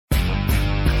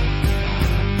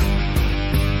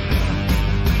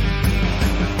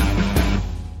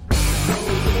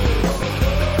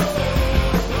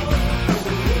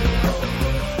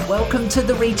Welcome to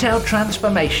the Retail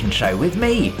Transformation Show with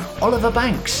me, Oliver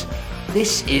Banks.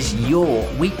 This is your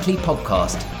weekly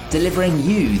podcast delivering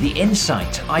you the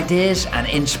insight, ideas and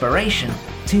inspiration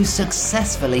to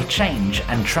successfully change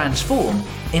and transform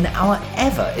in our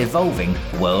ever-evolving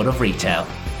world of retail.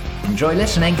 Enjoy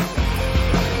listening.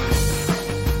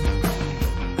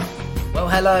 Well,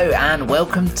 hello and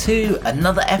welcome to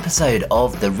another episode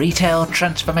of the Retail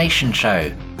Transformation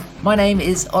Show. My name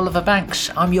is Oliver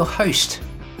Banks. I'm your host.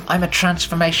 I'm a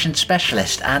transformation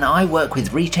specialist and I work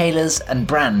with retailers and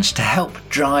brands to help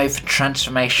drive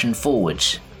transformation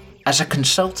forwards. As a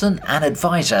consultant and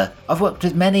advisor, I've worked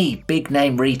with many big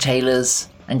name retailers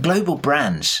and global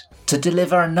brands to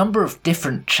deliver a number of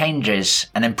different changes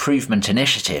and improvement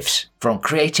initiatives, from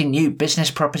creating new business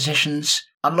propositions,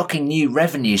 unlocking new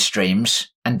revenue streams,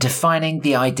 and defining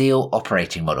the ideal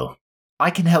operating model.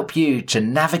 I can help you to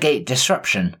navigate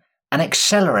disruption and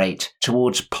accelerate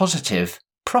towards positive,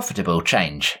 profitable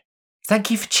change.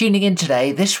 Thank you for tuning in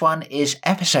today. This one is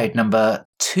episode number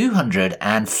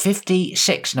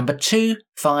 256, number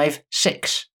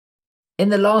 256. In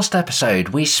the last episode,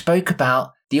 we spoke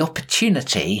about the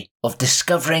opportunity of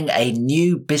discovering a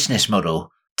new business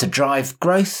model to drive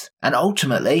growth and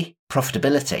ultimately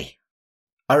profitability.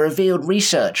 I revealed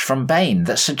research from Bain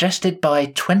that suggested by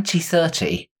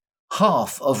 2030,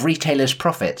 half of retailers'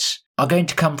 profits are going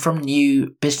to come from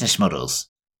new business models.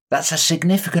 That's a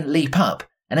significant leap up,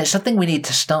 and it's something we need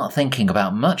to start thinking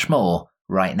about much more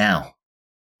right now.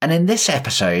 And in this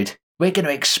episode, we're going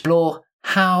to explore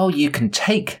how you can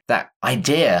take that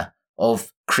idea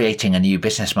of creating a new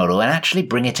business model and actually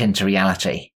bring it into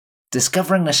reality,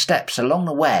 discovering the steps along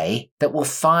the way that will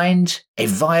find a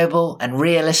viable and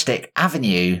realistic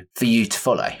avenue for you to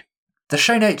follow. The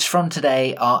show notes from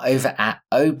today are over at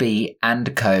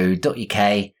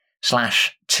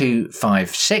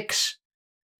obandco.uk/256.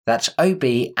 That's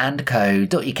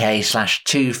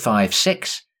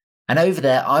obandco.uk/256. And over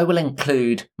there, I will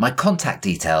include my contact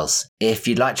details if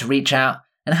you'd like to reach out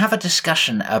and have a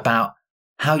discussion about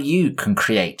how you can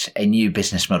create a new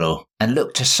business model and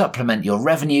look to supplement your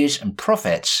revenues and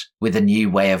profits with a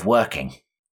new way of working.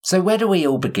 So where do we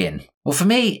all begin? Well, for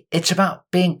me, it's about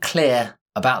being clear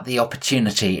about the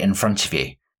opportunity in front of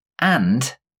you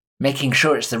and making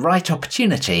sure it's the right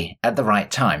opportunity at the right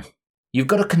time. You've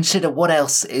got to consider what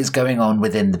else is going on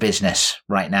within the business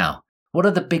right now. What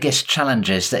are the biggest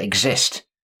challenges that exist?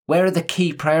 Where are the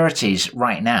key priorities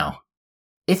right now?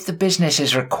 If the business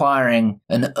is requiring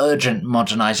an urgent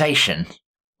modernization,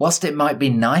 whilst it might be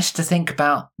nice to think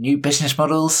about new business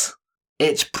models,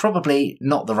 it's probably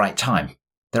not the right time.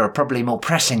 There are probably more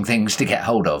pressing things to get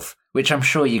hold of, which I'm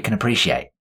sure you can appreciate.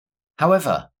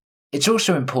 However, it's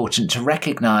also important to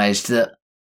recognize that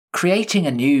creating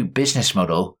a new business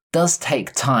model does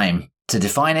take time to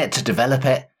define it, to develop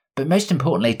it, but most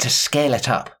importantly, to scale it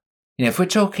up. If we're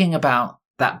talking about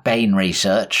that Bain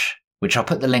research, which I'll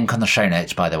put the link on the show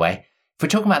notes, by the way, if we're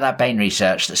talking about that Bain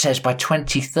research that says by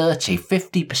 2030,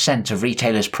 50% of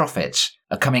retailers' profits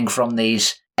are coming from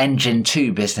these Engine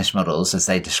 2 business models, as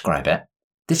they describe it,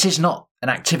 this is not an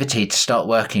activity to start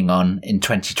working on in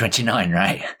 2029,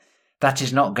 right? That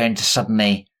is not going to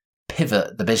suddenly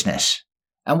pivot the business.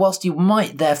 And whilst you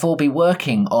might therefore be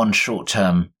working on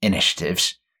short-term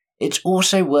initiatives, it's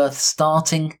also worth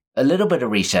starting a little bit of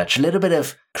research, a little bit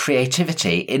of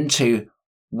creativity into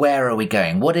where are we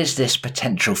going? What is this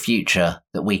potential future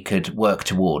that we could work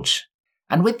towards?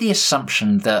 And with the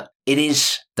assumption that it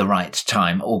is the right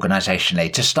time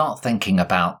organisationally to start thinking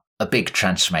about a big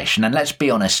transformation. And let's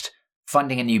be honest,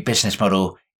 finding a new business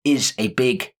model is a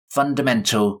big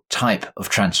fundamental type of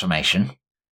transformation.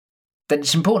 Then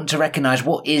it's important to recognise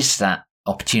what is that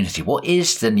opportunity? What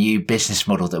is the new business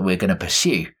model that we're going to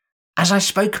pursue? As I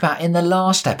spoke about in the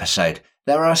last episode,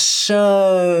 there are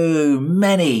so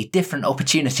many different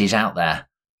opportunities out there,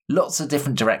 lots of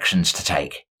different directions to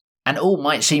take, and all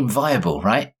might seem viable,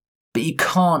 right? But you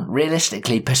can't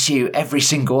realistically pursue every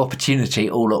single opportunity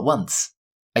all at once.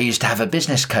 I used to have a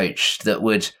business coach that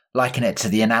would liken it to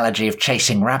the analogy of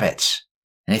chasing rabbits.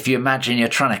 And if you imagine you're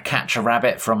trying to catch a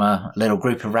rabbit from a little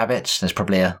group of rabbits, there's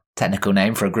probably a technical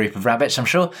name for a group of rabbits, I'm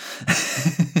sure.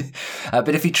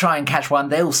 But if you try and catch one,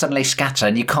 they all suddenly scatter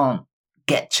and you can't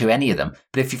get to any of them.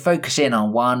 But if you focus in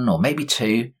on one or maybe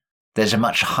two, there's a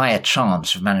much higher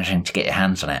chance of managing to get your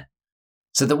hands on it.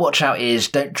 So the watch out is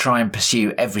don't try and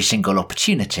pursue every single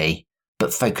opportunity,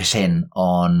 but focus in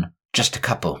on just a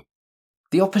couple.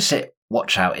 The opposite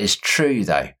watch out is true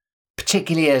though,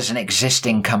 particularly as an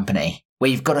existing company where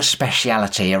you've got a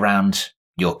speciality around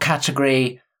your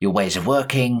category, your ways of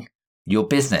working, your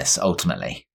business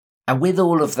ultimately. And with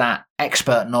all of that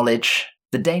expert knowledge,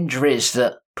 the danger is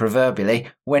that proverbially,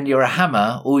 when you're a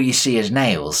hammer, all you see is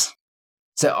nails.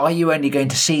 So are you only going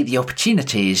to see the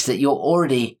opportunities that you're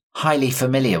already highly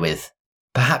familiar with?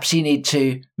 Perhaps you need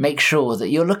to make sure that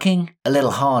you're looking a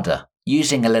little harder,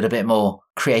 using a little bit more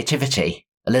creativity,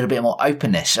 a little bit more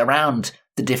openness around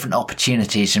the different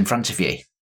opportunities in front of you.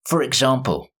 For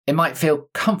example, it might feel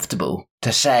comfortable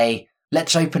to say,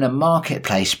 let's open a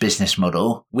marketplace business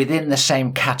model within the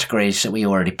same categories that we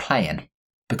already play in.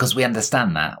 Because we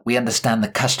understand that. We understand the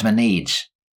customer needs.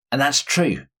 And that's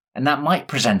true. And that might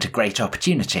present a great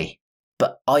opportunity.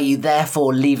 But are you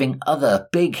therefore leaving other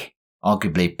big,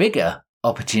 arguably bigger,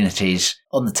 opportunities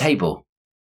on the table?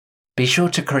 Be sure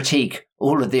to critique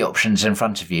all of the options in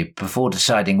front of you before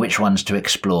deciding which ones to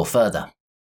explore further.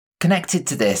 Connected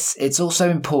to this, it's also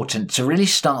important to really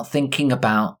start thinking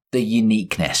about the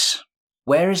uniqueness.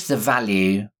 Where is the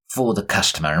value for the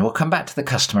customer? And we'll come back to the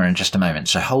customer in just a moment,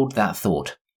 so hold that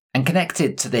thought. And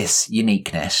connected to this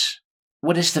uniqueness,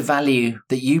 what is the value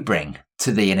that you bring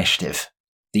to the initiative?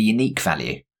 The unique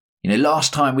value.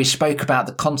 Last time we spoke about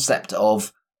the concept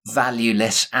of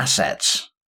valueless assets.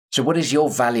 So what is your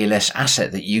valueless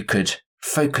asset that you could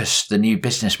focus the new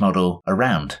business model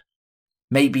around?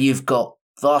 Maybe you've got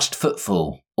vast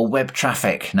footfall or web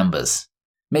traffic numbers.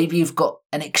 Maybe you've got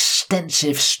an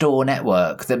extensive store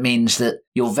network that means that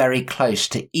you're very close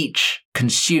to each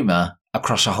consumer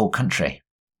across a whole country.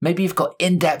 Maybe you've got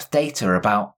in-depth data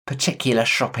about particular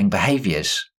shopping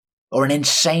behaviours or an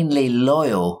insanely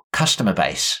loyal customer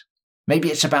base. Maybe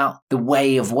it's about the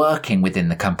way of working within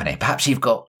the company. Perhaps you've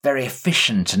got very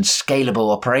efficient and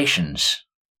scalable operations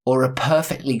or a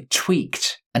perfectly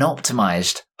tweaked and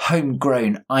optimized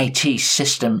homegrown IT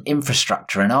system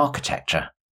infrastructure and architecture.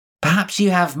 Perhaps you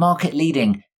have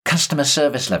market-leading customer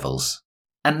service levels.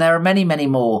 And there are many, many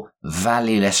more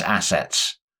valueless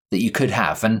assets that you could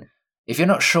have. And if you're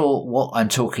not sure what I'm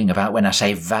talking about when I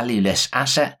say valueless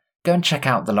asset, go and check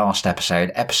out the last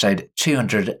episode, episode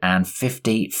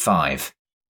 255.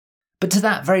 But to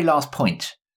that very last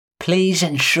point, please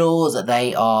ensure that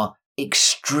they are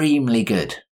extremely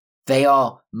good. They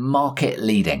are market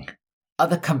leading.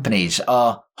 Other companies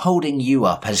are holding you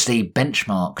up as the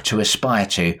benchmark to aspire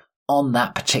to on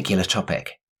that particular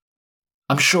topic.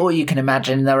 I'm sure you can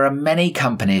imagine there are many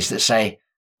companies that say,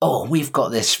 oh, we've got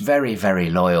this very, very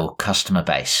loyal customer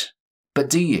base. But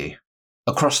do you?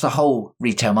 Across the whole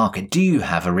retail market, do you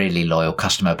have a really loyal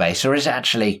customer base, or is it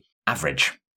actually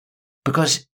average?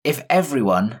 Because if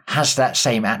everyone has that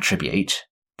same attribute,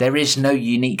 there is no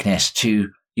uniqueness to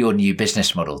your new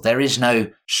business model. There is no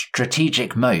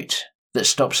strategic moat that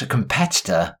stops a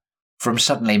competitor from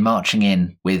suddenly marching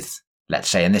in with, let's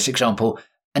say in this example,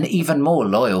 an even more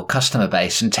loyal customer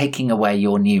base and taking away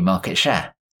your new market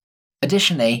share.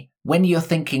 Additionally, when you're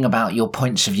thinking about your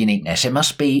points of uniqueness, it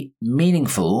must be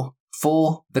meaningful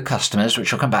for the customers,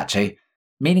 which we'll come back to,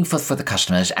 meaningful for the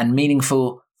customers and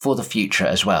meaningful for the future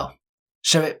as well.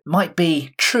 So it might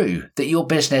be true that your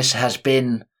business has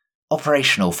been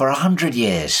operational for 100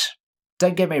 years.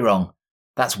 Don't get me wrong,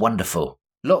 that's wonderful.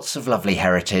 Lots of lovely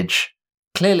heritage.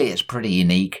 Clearly it's pretty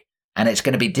unique, and it's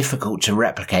going to be difficult to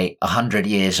replicate 100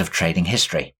 years of trading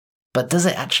history. But does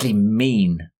it actually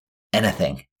mean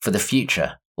anything for the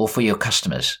future or for your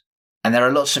customers? And there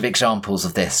are lots of examples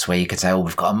of this where you could say, oh,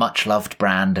 we've got a much loved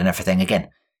brand and everything. Again,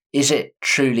 is it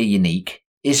truly unique?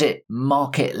 Is it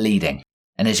market leading?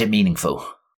 And is it meaningful?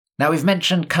 Now, we've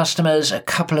mentioned customers a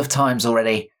couple of times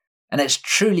already, and it's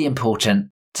truly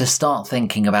important to start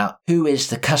thinking about who is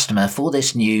the customer for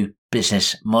this new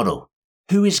business model.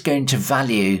 Who is going to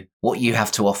value what you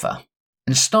have to offer?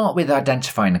 And start with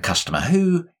identifying the customer.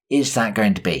 Who is that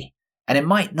going to be? And it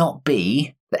might not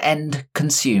be the end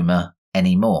consumer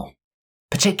anymore.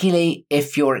 Particularly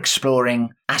if you're exploring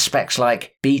aspects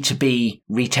like B2B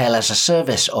retail as a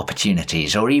service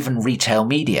opportunities or even retail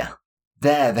media.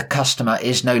 There, the customer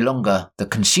is no longer the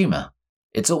consumer.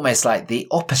 It's almost like the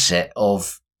opposite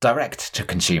of direct to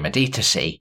consumer,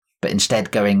 D2C, but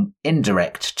instead going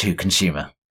indirect to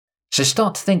consumer. So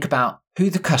start to think about who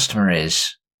the customer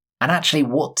is and actually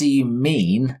what do you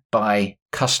mean by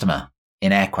customer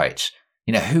in air quotes?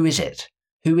 Who is it?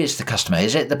 Who is the customer?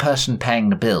 Is it the person paying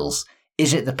the bills?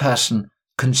 Is it the person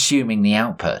consuming the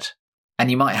output?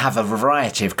 And you might have a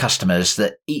variety of customers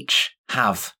that each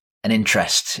have an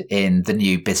interest in the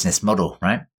new business model,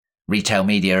 right? Retail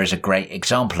media is a great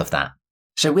example of that.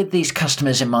 So with these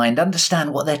customers in mind,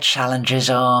 understand what their challenges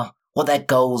are, what their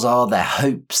goals are, their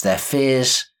hopes, their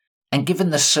fears, and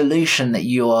given the solution that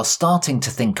you are starting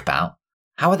to think about,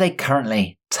 how are they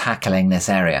currently tackling this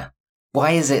area?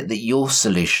 Why is it that your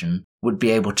solution would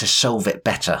be able to solve it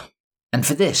better? And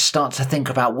for this, start to think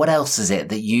about what else is it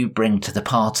that you bring to the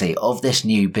party of this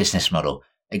new business model.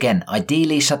 Again,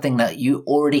 ideally something that you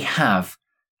already have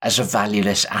as a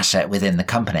valueless asset within the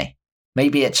company.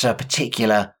 Maybe it's a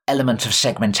particular element of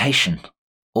segmentation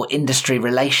or industry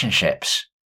relationships.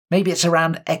 Maybe it's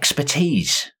around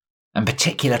expertise and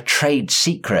particular trade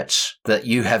secrets that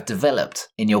you have developed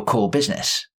in your core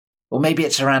business. Or maybe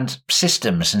it's around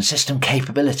systems and system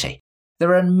capability.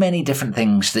 There are many different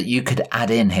things that you could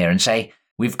add in here and say,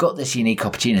 we've got this unique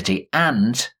opportunity,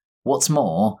 and what's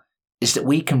more is that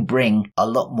we can bring a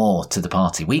lot more to the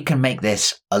party. We can make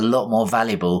this a lot more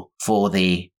valuable for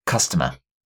the customer.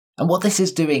 And what this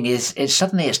is doing is it's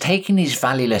taking these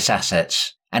valueless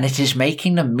assets and it is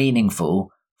making them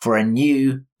meaningful for a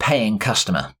new paying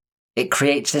customer. It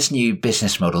creates this new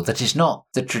business model that is not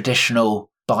the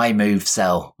traditional buy, move,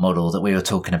 sell model that we were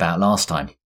talking about last time.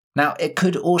 Now, it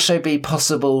could also be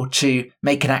possible to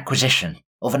make an acquisition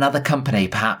of another company,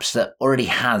 perhaps that already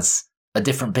has a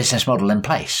different business model in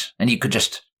place, and you could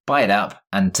just buy it up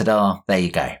and ta-da, there you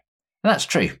go. And that's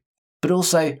true. But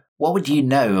also, what would you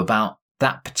know about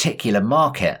that particular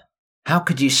market? How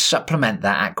could you supplement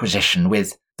that acquisition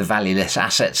with the valueless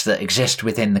assets that exist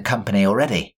within the company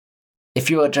already? If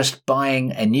you are just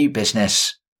buying a new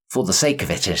business for the sake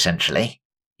of it, essentially,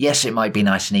 yes, it might be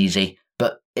nice and easy,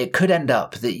 but it could end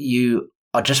up that you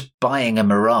are just buying a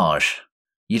mirage.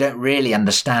 You don't really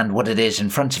understand what it is in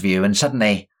front of you, and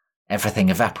suddenly everything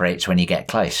evaporates when you get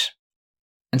close.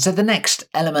 And so the next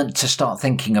element to start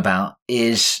thinking about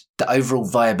is the overall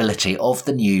viability of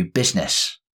the new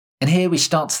business. And here we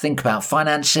start to think about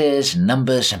finances and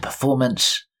numbers and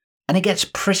performance. And it gets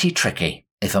pretty tricky,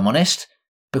 if I'm honest,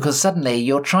 because suddenly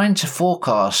you're trying to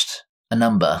forecast a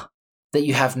number that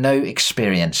you have no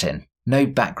experience in, no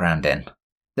background in.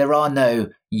 There are no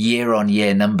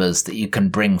year-on-year numbers that you can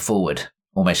bring forward,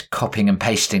 almost copying and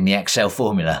pasting the Excel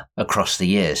formula across the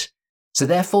years. So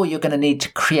therefore, you're going to need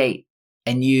to create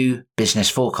a new business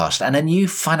forecast and a new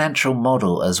financial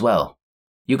model as well.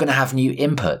 You're going to have new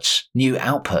inputs, new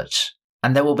outputs,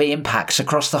 and there will be impacts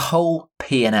across the whole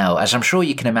P&L, as I'm sure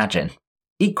you can imagine.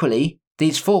 Equally,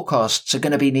 these forecasts are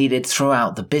going to be needed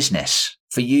throughout the business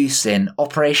for use in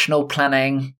operational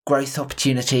planning, growth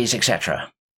opportunities,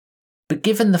 etc. But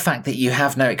given the fact that you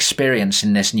have no experience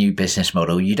in this new business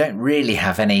model, you don't really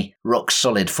have any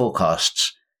rock-solid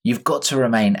forecasts. You've got to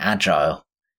remain agile.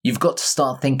 You've got to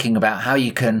start thinking about how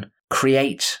you can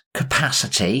create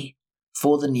capacity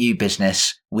for the new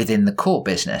business within the core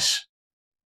business.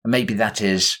 And maybe that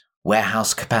is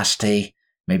warehouse capacity,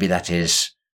 maybe that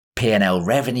is P&L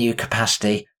revenue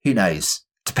capacity, who knows?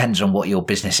 Depends on what your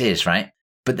business is, right?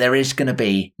 But there is going to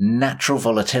be natural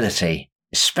volatility,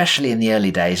 especially in the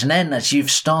early days. And then as you've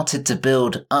started to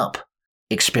build up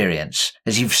experience,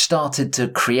 as you've started to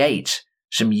create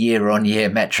some year-on-year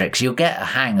metrics, you'll get a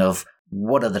hang of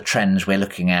what are the trends we're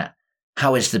looking at?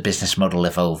 How is the business model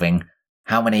evolving?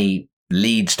 How many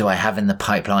leads do I have in the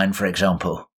pipeline, for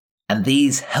example? And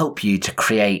these help you to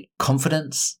create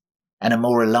confidence and a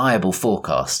more reliable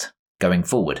forecast going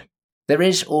forward. There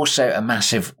is also a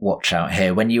massive watch out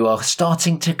here when you are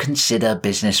starting to consider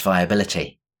business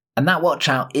viability. And that watch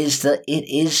out is that it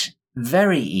is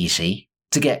very easy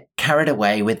to get carried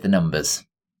away with the numbers,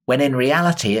 when in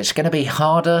reality it's going to be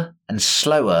harder and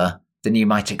slower than you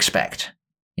might expect.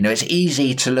 You know, it's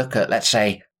easy to look at, let's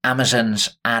say,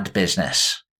 Amazon's ad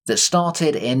business that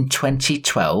started in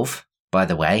 2012. By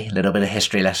the way, a little bit of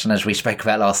history lesson as we spoke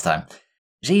about last time.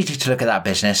 It's easy to look at that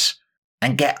business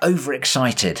and get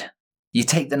overexcited. You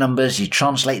take the numbers, you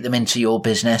translate them into your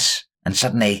business, and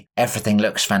suddenly everything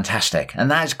looks fantastic. And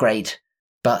that is great,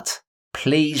 but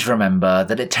please remember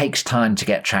that it takes time to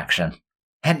get traction.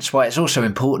 Hence why it's also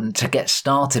important to get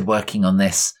started working on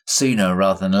this sooner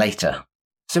rather than later.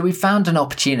 So we've found an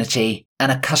opportunity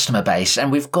and a customer base,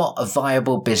 and we've got a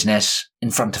viable business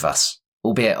in front of us,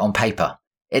 albeit on paper.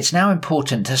 It's now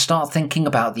important to start thinking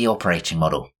about the operating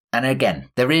model. And again,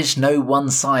 there is no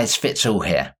one-size-fits-all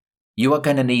here. You are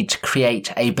going to need to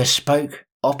create a bespoke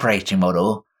operating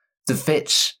model that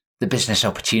fits the business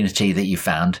opportunity that you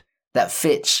found, that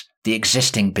fits the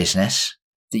existing business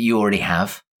that you already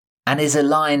have, and is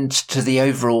aligned to the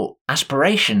overall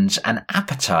aspirations and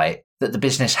appetite that the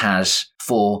business has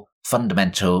for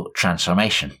fundamental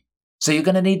transformation. So you're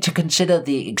going to need to consider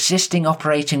the existing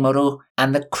operating model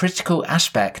and the critical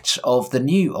aspects of the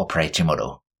new operating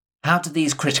model. How do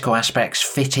these critical aspects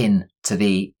fit in to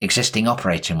the existing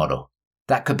operating model?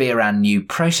 That could be around new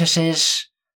processes,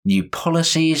 new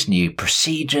policies, new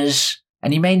procedures,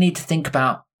 and you may need to think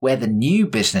about where the new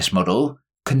business model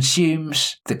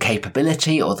consumes the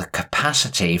capability or the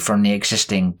capacity from the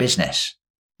existing business.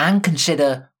 And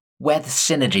consider where the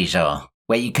synergies are,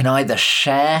 where you can either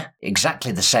share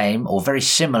exactly the same or very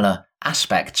similar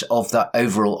aspects of the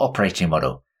overall operating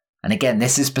model. And again,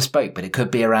 this is bespoke, but it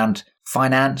could be around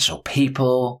finance or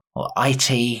people or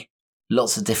IT,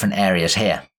 lots of different areas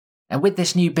here. And with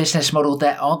this new business model,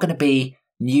 there are going to be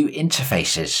new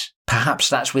interfaces. Perhaps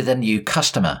that's with a new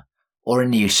customer or a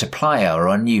new supplier or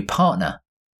a new partner.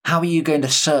 How are you going to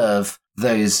serve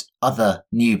those other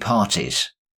new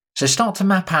parties? So start to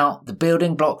map out the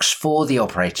building blocks for the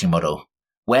operating model,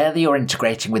 where you're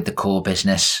integrating with the core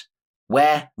business,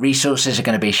 where resources are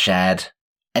going to be shared,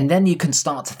 and then you can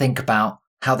start to think about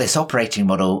how this operating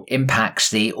model impacts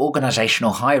the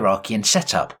organizational hierarchy and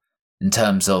setup in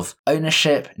terms of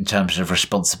ownership, in terms of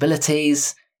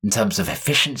responsibilities, in terms of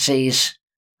efficiencies,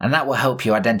 and that will help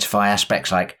you identify aspects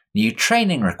like new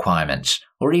training requirements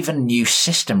or even new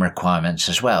system requirements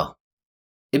as well.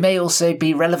 It may also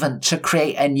be relevant to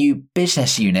create a new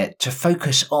business unit to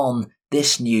focus on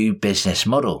this new business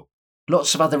model.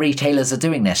 Lots of other retailers are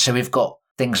doing this, so we've got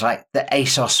things like the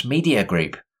ASOS Media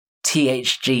Group,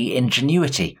 THG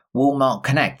Ingenuity, Walmart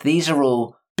Connect. These are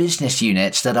all business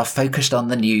units that are focused on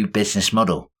the new business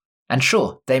model. And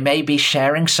sure, they may be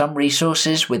sharing some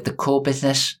resources with the core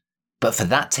business, but for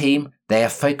that team, they are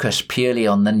focused purely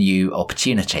on the new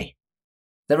opportunity.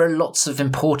 There are lots of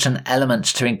important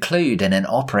elements to include in an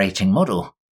operating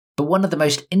model, but one of the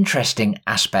most interesting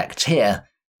aspects here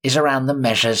is around the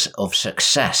measures of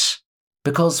success.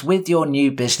 Because with your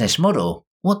new business model,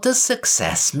 what does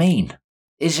success mean?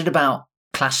 Is it about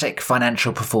classic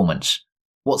financial performance?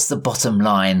 What's the bottom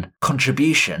line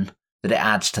contribution that it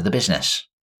adds to the business?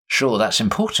 Sure, that's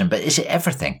important, but is it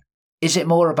everything? Is it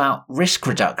more about risk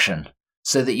reduction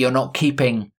so that you're not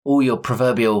keeping all your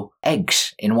proverbial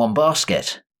eggs in one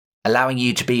basket, allowing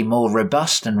you to be more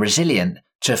robust and resilient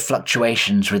to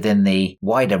fluctuations within the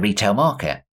wider retail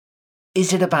market?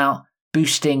 Is it about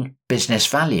boosting business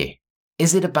value?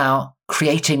 Is it about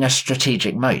creating a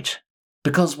strategic moat?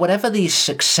 Because whatever these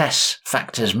success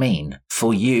factors mean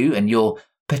for you and your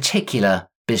particular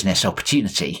business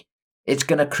opportunity, it's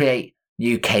going to create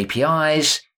new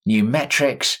KPIs, new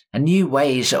metrics, and new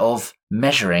ways of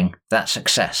measuring that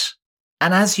success.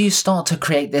 And as you start to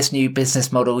create this new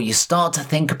business model, you start to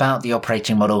think about the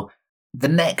operating model. The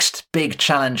next big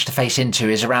challenge to face into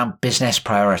is around business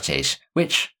priorities,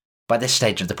 which by this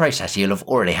stage of the process, you'll have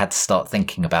already had to start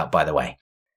thinking about, by the way.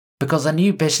 Because a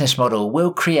new business model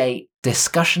will create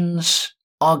discussions,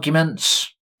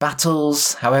 arguments,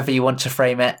 battles, however you want to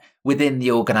frame it, within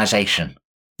the organization.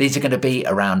 These are going to be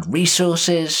around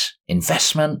resources,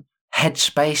 investment,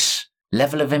 headspace,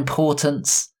 level of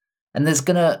importance, and there's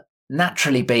going to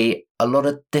naturally be a lot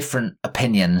of different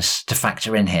opinions to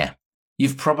factor in here.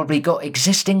 You've probably got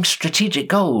existing strategic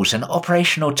goals and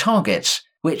operational targets,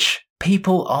 which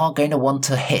people are going to want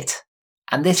to hit.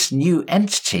 And this new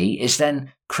entity is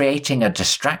then creating a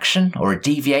distraction or a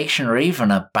deviation or even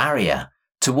a barrier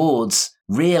towards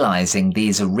realizing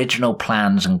these original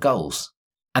plans and goals.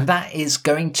 And that is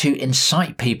going to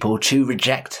incite people to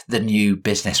reject the new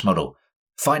business model,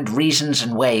 find reasons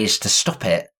and ways to stop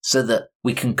it so that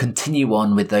we can continue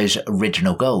on with those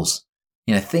original goals.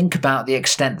 Think about the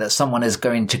extent that someone is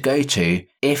going to go to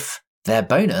if their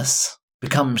bonus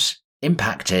becomes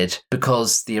impacted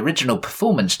because the original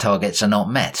performance targets are not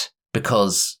met,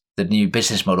 because the new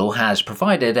business model has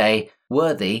provided a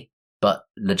worthy but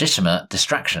legitimate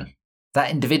distraction.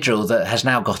 That individual that has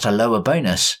now got a lower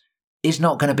bonus is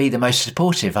not going to be the most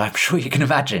supportive, I'm sure you can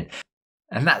imagine.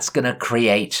 And that's going to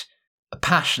create a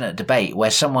passionate debate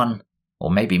where someone,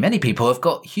 or maybe many people, have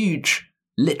got huge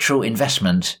literal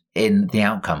investment in the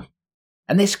outcome.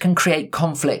 And this can create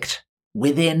conflict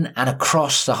within and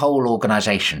across the whole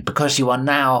organization because you are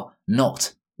now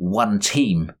not one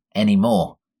team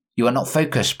anymore. You are not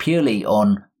focused purely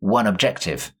on one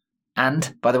objective.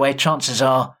 And, by the way, chances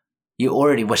are you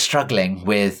already were struggling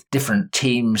with different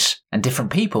teams and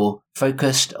different people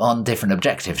focused on different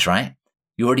objectives, right?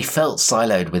 You already felt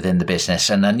siloed within the business,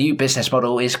 and a new business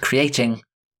model is creating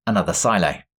another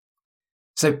silo.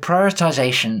 So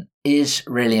prioritization is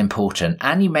really important,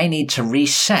 and you may need to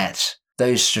reset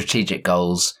those strategic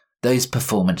goals, those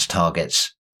performance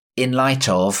targets, in light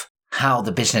of how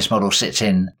the business model sits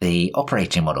in the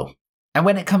operating model. And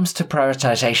when it comes to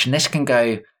prioritization, this can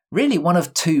go really one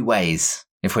of two ways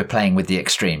if we're playing with the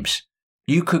extremes.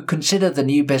 You could consider the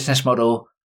new business model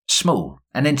small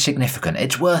and insignificant.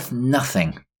 It's worth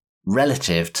nothing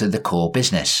relative to the core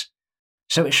business.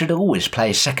 So it should always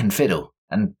play second fiddle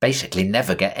and basically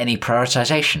never get any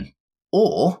prioritization.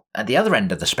 Or, at the other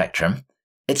end of the spectrum,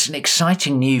 it's an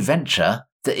exciting new venture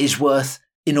that is worth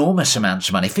enormous amounts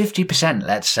of money, 50%,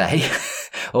 let's say,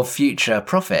 of future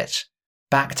profits,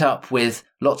 backed up with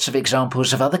lots of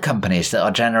examples of other companies that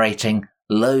are generating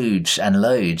loads and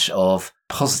loads of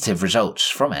positive results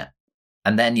from it.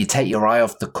 And then you take your eye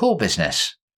off the core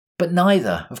business. But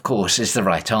neither, of course, is the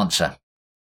right answer.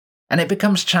 And it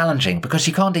becomes challenging because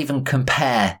you can't even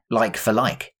compare like for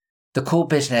like. The core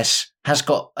business has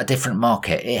got a different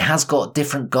market. It has got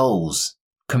different goals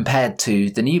compared to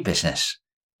the new business.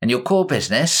 And your core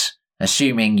business,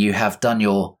 assuming you have done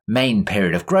your main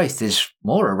period of growth, is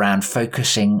more around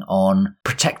focusing on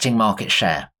protecting market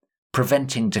share,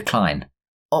 preventing decline,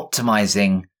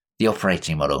 optimizing the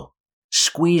operating model,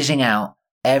 squeezing out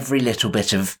every little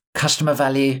bit of customer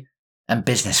value and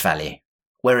business value.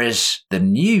 Whereas the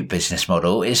new business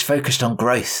model is focused on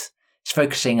growth. It's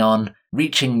focusing on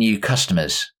reaching new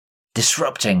customers,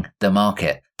 disrupting the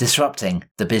market, disrupting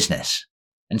the business.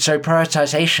 And so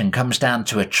prioritization comes down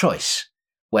to a choice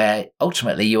where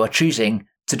ultimately you are choosing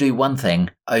to do one thing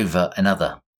over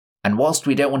another. And whilst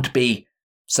we don't want to be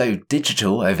so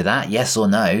digital over that, yes or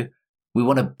no, we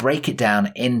want to break it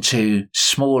down into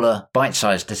smaller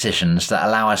bite-sized decisions that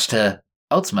allow us to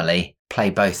ultimately play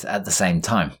both at the same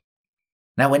time.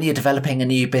 Now, when you're developing a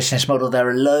new business model, there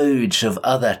are loads of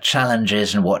other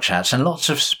challenges and watch-outs and lots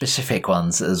of specific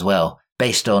ones as well,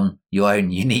 based on your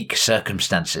own unique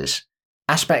circumstances.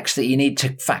 Aspects that you need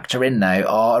to factor in, though,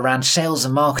 are around sales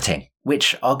and marketing,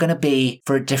 which are going to be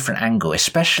for a different angle,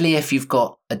 especially if you've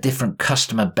got a different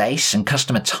customer base and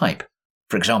customer type.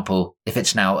 For example, if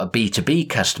it's now a B2B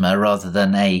customer rather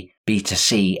than a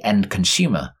B2C end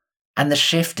consumer. And the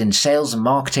shift in sales and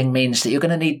marketing means that you're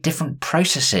going to need different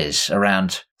processes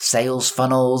around sales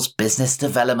funnels, business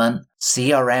development,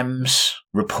 CRMs,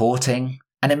 reporting.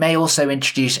 And it may also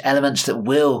introduce elements that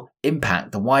will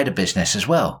impact the wider business as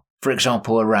well. For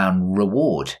example, around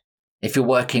reward. If you're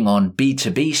working on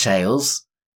B2B sales,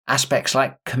 aspects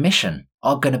like commission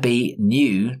are going to be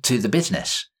new to the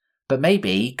business, but may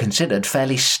be considered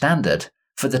fairly standard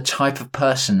for the type of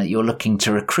person that you're looking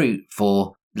to recruit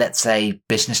for, let's say,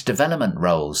 business development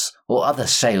roles or other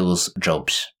sales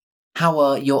jobs. How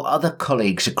are your other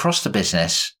colleagues across the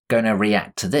business going to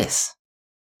react to this?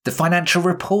 The financial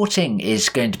reporting is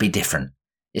going to be different,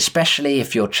 especially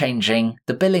if you're changing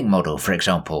the billing model, for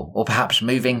example, or perhaps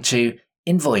moving to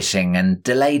invoicing and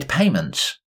delayed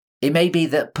payments. It may be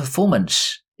that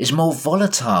performance is more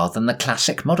volatile than the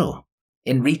classic model.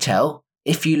 In retail,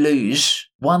 if you lose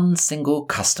one single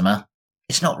customer,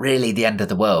 it's not really the end of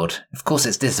the world. Of course,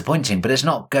 it's disappointing, but it's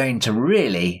not going to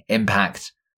really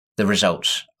impact the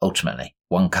results ultimately,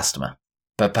 one customer.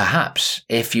 But perhaps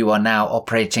if you are now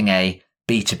operating a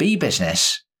B2B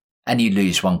business and you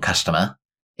lose one customer,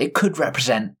 it could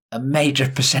represent a major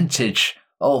percentage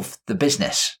of the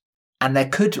business. And there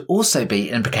could also be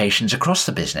implications across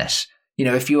the business. You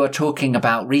know, if you are talking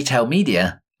about retail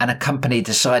media and a company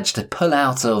decides to pull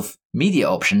out of media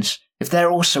options, if they're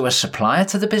also a supplier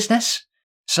to the business,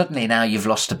 suddenly now you've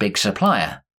lost a big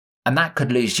supplier. And that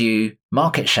could lose you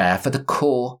market share for the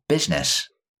core business.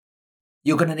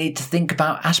 You're going to need to think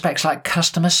about aspects like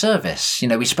customer service. You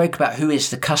know, we spoke about who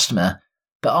is the customer,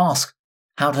 but ask,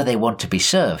 how do they want to be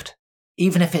served?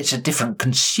 Even if it's a different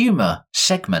consumer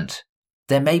segment,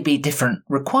 there may be different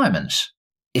requirements.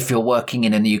 If you're working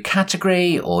in a new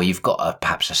category or you've got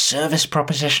perhaps a service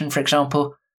proposition, for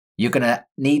example, you're going to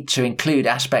need to include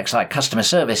aspects like customer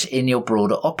service in your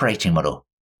broader operating model.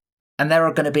 And there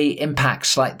are going to be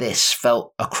impacts like this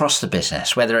felt across the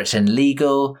business, whether it's in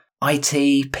legal,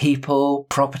 IT, people,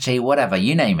 property, whatever,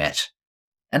 you name it.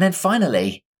 And then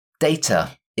finally,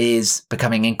 data is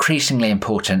becoming increasingly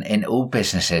important in all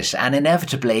businesses, and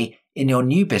inevitably in your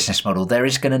new business model, there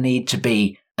is going to need to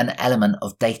be an element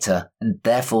of data and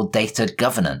therefore data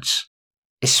governance,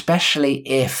 especially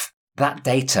if that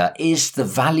data is the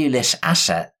valueless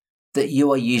asset that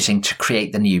you are using to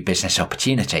create the new business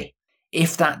opportunity.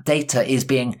 If that data is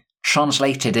being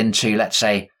translated into, let's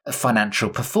say, a financial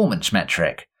performance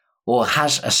metric or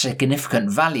has a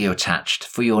significant value attached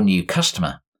for your new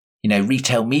customer. You know,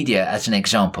 retail media as an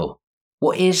example.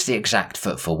 What is the exact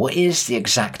footfall? What is the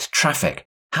exact traffic?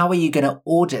 How are you going to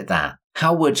audit that?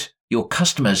 How would your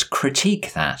customers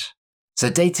critique that? So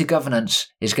data governance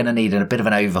is going to need a bit of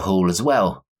an overhaul as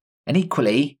well. And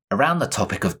equally, around the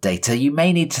topic of data, you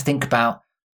may need to think about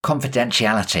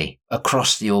confidentiality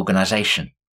across the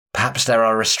organization. Perhaps there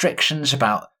are restrictions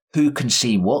about who can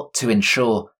see what to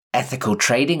ensure ethical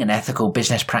trading and ethical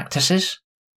business practices.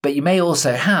 But you may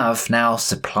also have now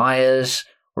suppliers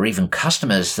or even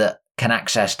customers that can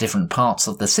access different parts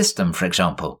of the system, for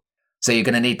example. So you're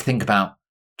going to need to think about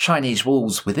Chinese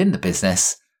walls within the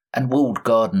business and walled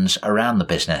gardens around the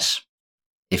business.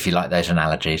 if you like those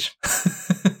analogies.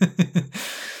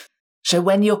 So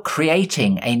when you're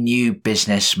creating a new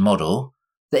business model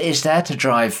that is there to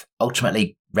drive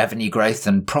ultimately revenue growth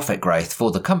and profit growth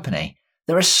for the company,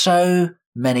 there are so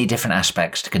many different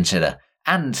aspects to consider,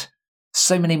 and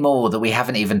so many more that we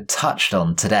haven't even touched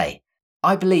on today.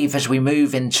 I believe as we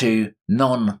move into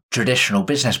non-traditional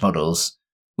business models,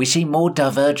 we see more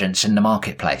divergence in the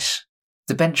marketplace.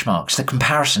 The benchmarks, the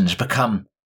comparisons become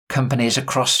companies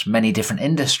across many different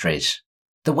industries.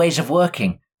 The ways of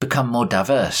working become more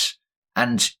diverse,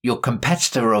 and your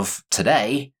competitor of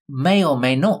today may or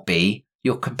may not be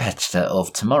your competitor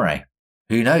of tomorrow.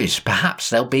 Who knows? Perhaps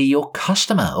they'll be your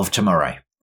customer of tomorrow.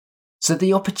 So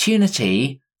the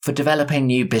opportunity for developing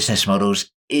new business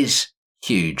models is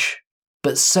huge,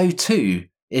 but so too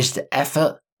is the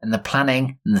effort and the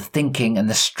planning and the thinking and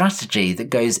the strategy that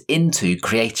goes into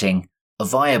creating a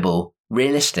viable,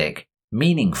 realistic,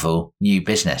 meaningful new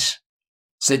business.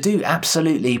 So do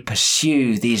absolutely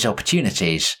pursue these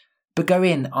opportunities, but go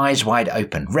in eyes wide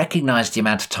open. Recognize the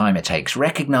amount of time it takes.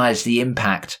 Recognize the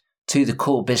impact to the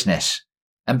core business,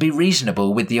 and be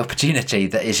reasonable with the opportunity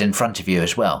that is in front of you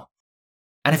as well.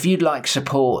 And if you'd like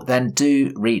support, then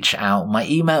do reach out. My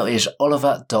email is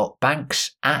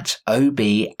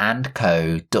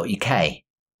oliver.banks@obandco.uk.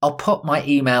 I'll pop my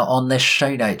email on the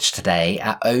show notes today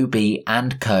at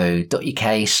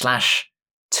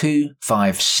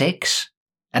obandco.uk/256.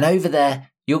 And over there,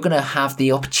 you're going to have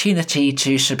the opportunity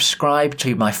to subscribe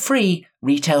to my free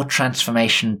retail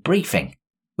transformation briefing,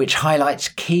 which highlights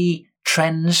key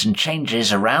trends and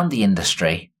changes around the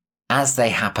industry as they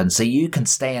happen, so you can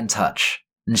stay in touch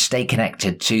and stay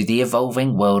connected to the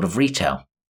evolving world of retail.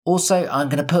 Also, I'm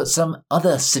going to put some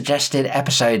other suggested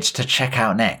episodes to check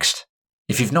out next.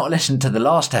 If you've not listened to the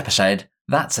last episode,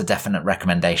 that's a definite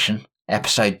recommendation.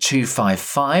 Episode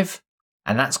 255,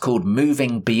 and that's called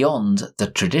Moving Beyond the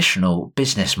Traditional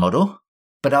Business Model.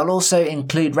 But I'll also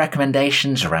include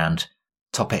recommendations around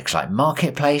topics like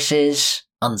marketplaces,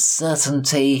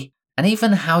 uncertainty, and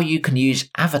even how you can use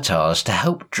avatars to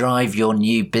help drive your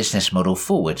new business model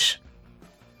forwards.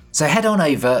 So head on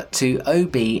over to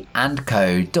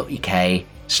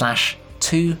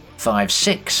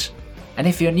obandco.uk/256. And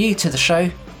if you're new to the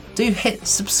show, do hit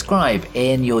subscribe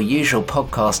in your usual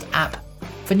podcast app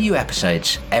for new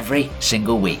episodes every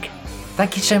single week.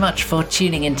 Thank you so much for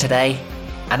tuning in today.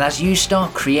 And as you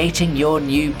start creating your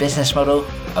new business model,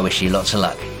 I wish you lots of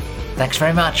luck. Thanks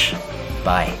very much.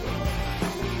 Bye.